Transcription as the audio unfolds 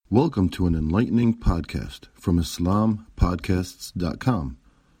Welcome to an enlightening podcast from IslamPodcasts.com.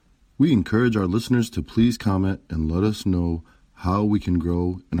 We encourage our listeners to please comment and let us know how we can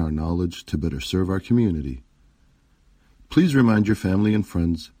grow in our knowledge to better serve our community. Please remind your family and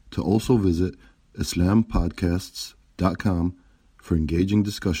friends to also visit IslamPodcasts.com for engaging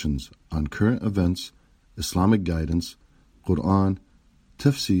discussions on current events, Islamic guidance, Quran,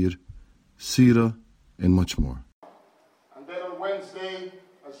 tafsir, seerah, and much more. And then on Wednesday,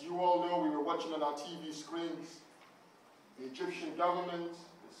 as you all know, we were watching on our TV screens, the Egyptian government,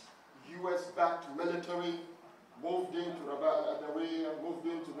 this US-backed military, moved into Rabaa and moved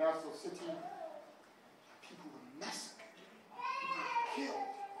into Nassau City. People were massacred. People were killed.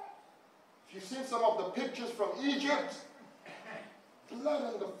 If you've seen some of the pictures from Egypt, blood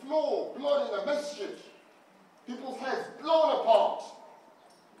on the floor, blood in the masjid, people's heads blown apart,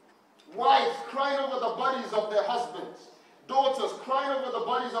 wives crying over the bodies of their husbands, daughters crying over the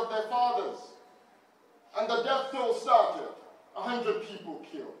bodies of their fathers. And the death toll started. 100 people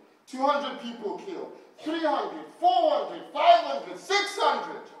killed, 200 people killed, 300, 400, 500,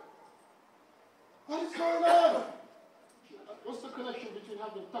 600. What is going on? What's the connection between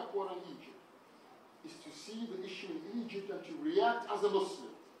having taqwa and Egypt? Is to see the issue in Egypt and to react as a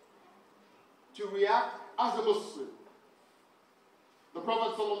Muslim. To react as a Muslim. The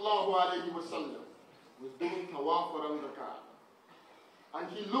Prophet ﷺ was doing tawaf around the Kaaba. And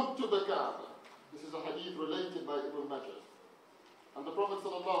he looked to the Kaaba. This is a hadith related by Ibn Majah. And the Prophet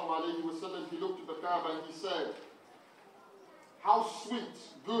ﷺ, he looked to the Kaaba and he said, "How sweet,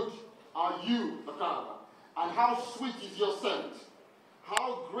 good are you, the Kaaba, and how sweet is your scent.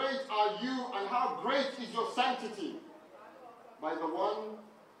 How great are you and how great is your sanctity. By the one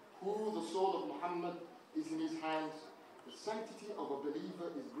who the soul of Muhammad is in his hands, the sanctity of a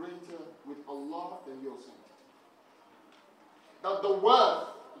believer is greater with Allah than your sanctity." That the worth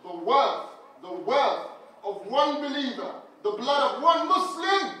of one believer, the blood of one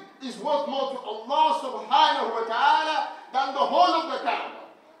Muslim, is worth more to Allah subhanahu wa ta'ala than the whole of the Kaaba,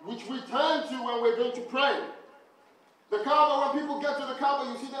 which we turn to when we're going to pray. The Kaaba, when people get to the Kaaba,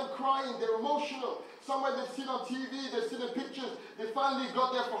 you see them crying, they're emotional. Somewhere they've seen on TV, they've seen in pictures, they finally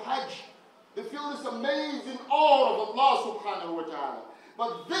got there for Hajj. They feel this amazing awe of Allah subhanahu wa ta'ala.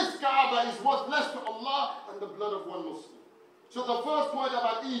 But this Kaaba is worth less to Allah than the blood of one Muslim. So the first point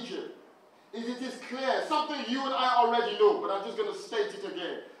about Egypt is it is clear, something you and I already know, but I'm just going to state it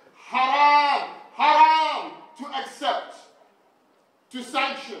again. Haram to accept, to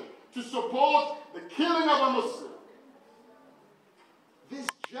sanction, to support the killing of a Muslim. This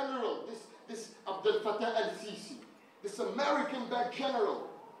general, this Abdel Fattah al-Sisi, this American-backed general,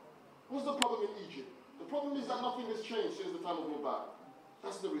 what's the problem in Egypt? The problem is that nothing has changed since the time of Rabaa.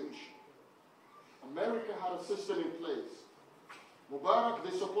 That's the real issue. America had a system in place. Mubarak,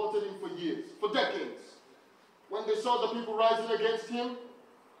 they supported him for years, for decades. When they saw the people rising against him,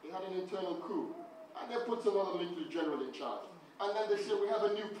 they had an internal coup. And they put another military general in charge. And then they said, we have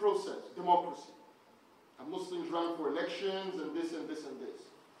a new process, democracy. And Muslims ran for elections and this and this and this.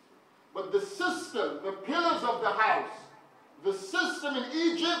 But the system, the pillars of the house, the system in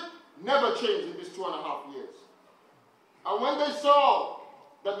Egypt never changed in these 2.5 years. And when they saw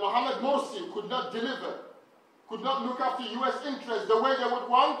that Mohammed Morsi could not deliver, could not look after US interests the way they would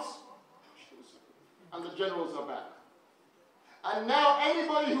want, and the generals are back. And now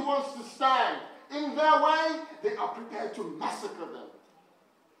anybody who wants to stand in their way, they are prepared to massacre them.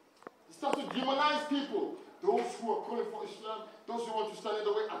 They start to demonize people. Those who are calling for Islam, those who want to stand in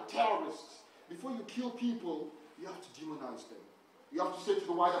the way are terrorists. Before you kill people, you have to demonize them. You have to say to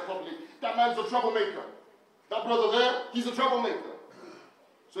the wider public, that man's a troublemaker. That brother there, he's a troublemaker.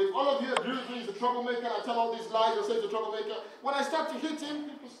 So if all of you agree with me, he's a troublemaker, and I tell all these lies and say he's a troublemaker, when I start to hit him,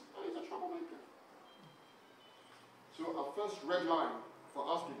 people say, oh, he's a troublemaker. So our first red line for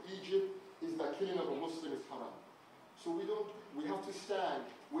us with Egypt is that killing of a Muslim is haram. So we have to stand,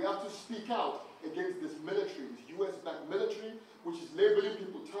 we have to speak out against this military, this US-backed military, which is labeling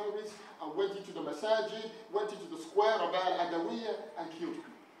people terrorists, and went into the masajid, went into the square, Rabaa and killed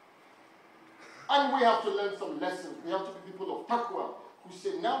people. And we have to learn some lessons. We have to be people of taqwa, who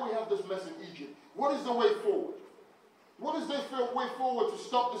say, now we have this mess in Egypt. What is the way forward? What is the way forward to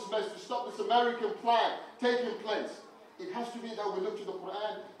stop this mess, to stop this American plan taking place? It has to be that we look to the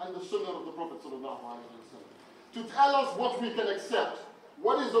Quran and the Sunnah of the Prophet ﷺ to tell us what we can accept,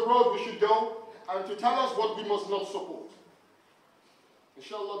 what is the road we should go, and to tell us what we must not support.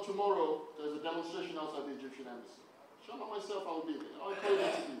 Inshallah, tomorrow there's a demonstration outside the Egyptian embassy. Inshallah, myself, I will be there. I'll encourage you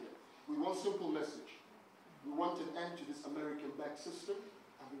to be there. We want a simple message. We want an end to this American-backed system,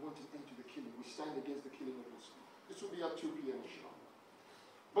 and we want an end to the killing. We stand against the killing of Muslims. This will be at 2 p.m. inshallah.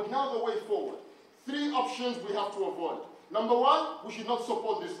 But now the way forward. 3 options we have to avoid. Number 1, we should not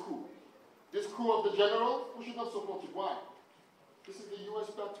support this coup. This coup of the general, we should not support it. Why? This is the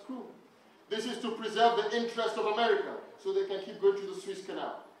US-backed coup. This is to preserve the interest of America, so they can keep going to the Suez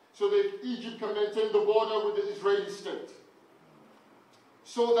Canal, so that Egypt can maintain the border with the Israeli state,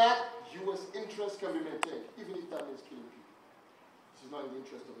 so that US interest can be maintained, even if that means killing people. This is not in the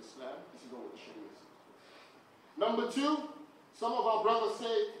interest of Islam. This is not what the Sharia is. Number 2, some of our brothers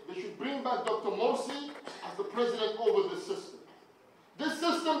say they should bring back Dr. Morsi as the president over this system. This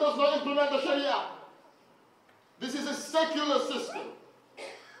system does not implement the Sharia. This is a secular system.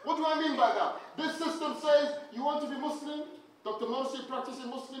 What do I mean by that? This system says you want to be Muslim, Dr. Morsi practicing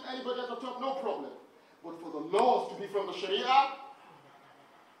Muslim, anybody at the top, no problem. But for the laws to be from the Sharia,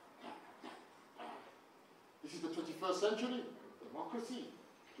 this is the 21st century, democracy.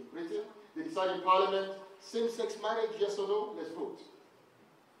 In Britain, they decide in Parliament, same-sex marriage, yes or no, let's vote.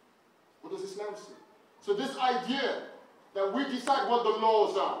 What does Islam say? So this idea that we decide what the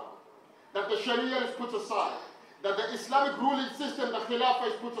laws are, that the Sharia is put aside, that the Islamic ruling system, the Khilafah,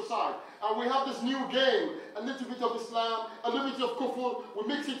 is put aside, and we have this new game, a little bit of Islam, a little bit of Kufr, we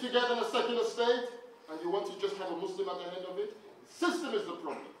mix it together in a secular state, and you want to just have a Muslim at the end of it? The system is the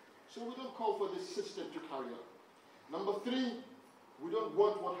problem. So we don't call for this system to carry on. Number 3, we don't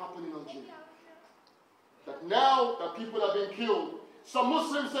want what happened in Algeria. That now that people are being killed, some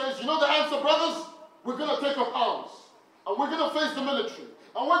Muslim says, you know the answer, brothers? We're going to take up arms, and we're going to face the military,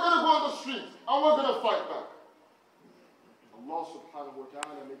 and we're going to go on the street, and we're going to fight back. Allah subhanahu wa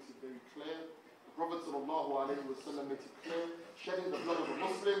ta'ala makes it very clear. The Prophet sallallahu alayhi wa sallam makes it clear. Shedding the blood of a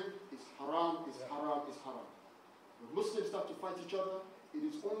Muslim is haram, is haram, is haram. When Muslims start to fight each other, it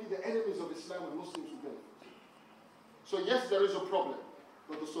is only the enemies of Islam and Muslims who benefit. So yes, there is a problem,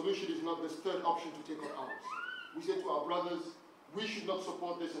 but the solution is not this third option to take up arms. We say to our brothers, we should not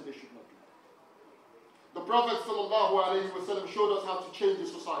support this and they should not do that. The Prophet sallallahu alayhi wa sallam showed us how to change the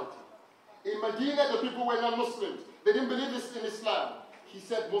society. In Medina, the people were non-Muslims. They didn't believe this in Islam. He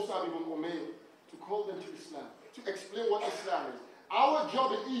said, Mus'ab ibn Umayr, to call them to Islam, to explain what Islam is. Our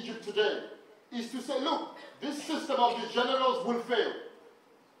job in Egypt today is to say, look, this system of the generals will fail.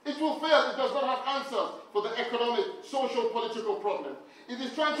 It will fail. It does not have answers for the economic, social, political problem. It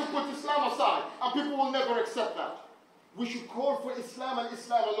is trying to put Islam aside, and people will never accept that. We should call for Islam and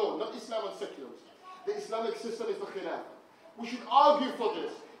Islam alone, not Islam and secularism. The Islamic system is the Khilafah. We should argue for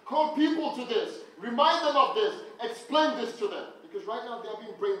this. Call people to this, remind them of this, explain this to them. Because right now they are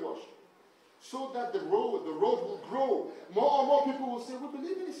being brainwashed. So that the road will grow. More and more people will say, we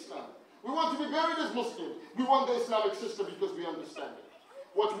believe in Islam. We want to be buried as Muslims. We want the Islamic system because we understand it.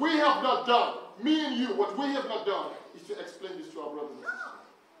 What we have not done, me and you, what we have not done, is to explain this to our brothers and sisters.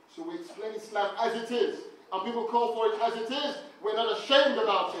 So we explain Islam as it is. And people call for it as it is. We're not ashamed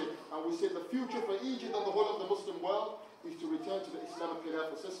about it. And we say the future for Egypt and the whole of the Muslim world is to return to the Islamic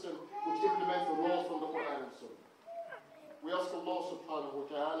Khilafah system, which implements the laws from the Quran and Sunnah. We ask Allah subhanahu wa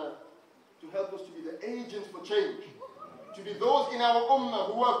ta'ala to help us to be the agents for change, to be those in our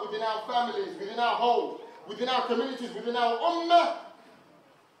ummah who work within our families, within our homes, within our communities, within our ummah,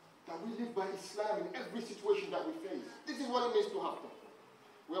 that we live by Islam in every situation that we face. This is what it means to happen.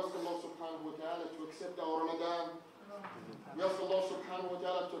 We ask Allah subhanahu wa ta'ala to accept our Ramadan. We ask Allah subhanahu wa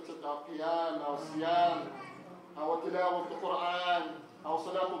ta'ala to accept our qiyam, our siyam, our tilawah of the Quran, our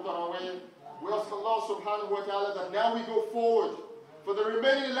salatul tarawih. We ask Allah subhanahu wa ta'ala that now we go forward. For the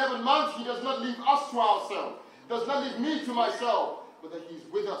remaining 11 months, He does not leave us to ourselves, does not leave me to myself, but that He is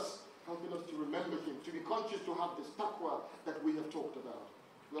with us, helping us to remember Him, to be conscious to have this taqwa that we have talked about.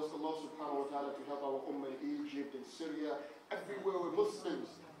 We ask Allah subhanahu wa ta'ala to help our ummah in Egypt, in Syria, everywhere where Muslims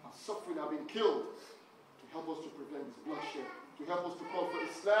are suffering, are being killed, to help us to prevent this bloodshed, to help us to call for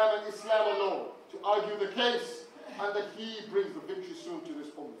Islam and Islam alone, to argue the case, and that He brings the victory soon to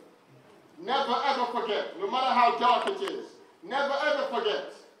this ummah. Never ever forget, no matter how dark it is, never ever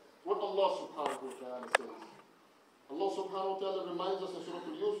forget what Allah subhanahu wa ta'ala says. Allah subhanahu wa ta'ala reminds us in Surah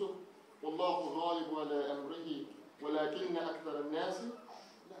Al-Yusuf, وَاللَّهُ غَالِبُ عَلَىٰ أَمْرِهِ وَلَكِنَّ أَكْثَرَ النَّاسِ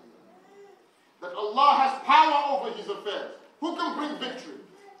لَا يَعْلَمُونَ. That Allah has power over His affairs. Who can bring victory?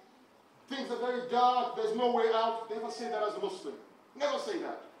 Things are very dark, there's no way out. Never say that as a Muslim. Never say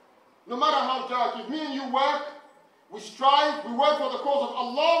that. No matter how dark, if me and you work, we strive, we work for the cause of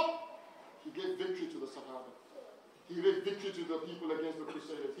Allah, He gave victory to the Sahaba. He gave victory to the people against the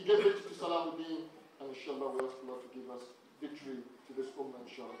Crusaders. He gave victory to Salahuddin. And inshallah, we ask Allah to give us victory to this ummah,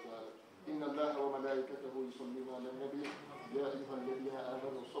 inshallah. إن الله وملائكته يصلون على النبي يا أيها الذين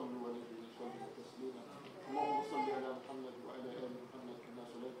آمنوا صلوا عليه وسلموا تسليما اللهم صل على محمد وعلى آل محمد كما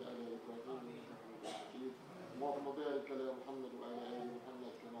صليت على إبراهيم إنك حميد مجيد اللهم بارك على محمد وعلى آل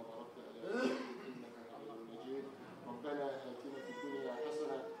محمد كما باركت على إبراهيم إنك حميد مجيد ربنا آتنا في الدنيا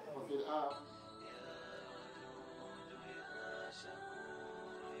حسنة وفي الآخرة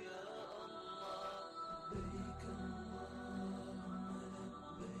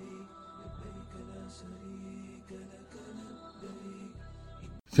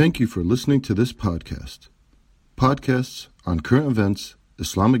Thank you for listening to this podcast. Podcasts on current events,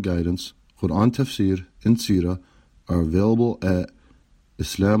 Islamic guidance, Quran tafsir, and seerah are available at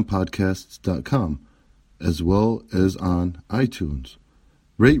islampodcasts.com as well as on iTunes.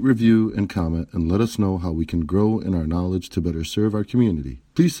 Rate, review, and comment, and let us know how we can grow in our knowledge to better serve our community.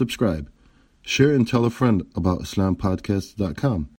 Please subscribe, share, and tell a friend about islampodcasts.com.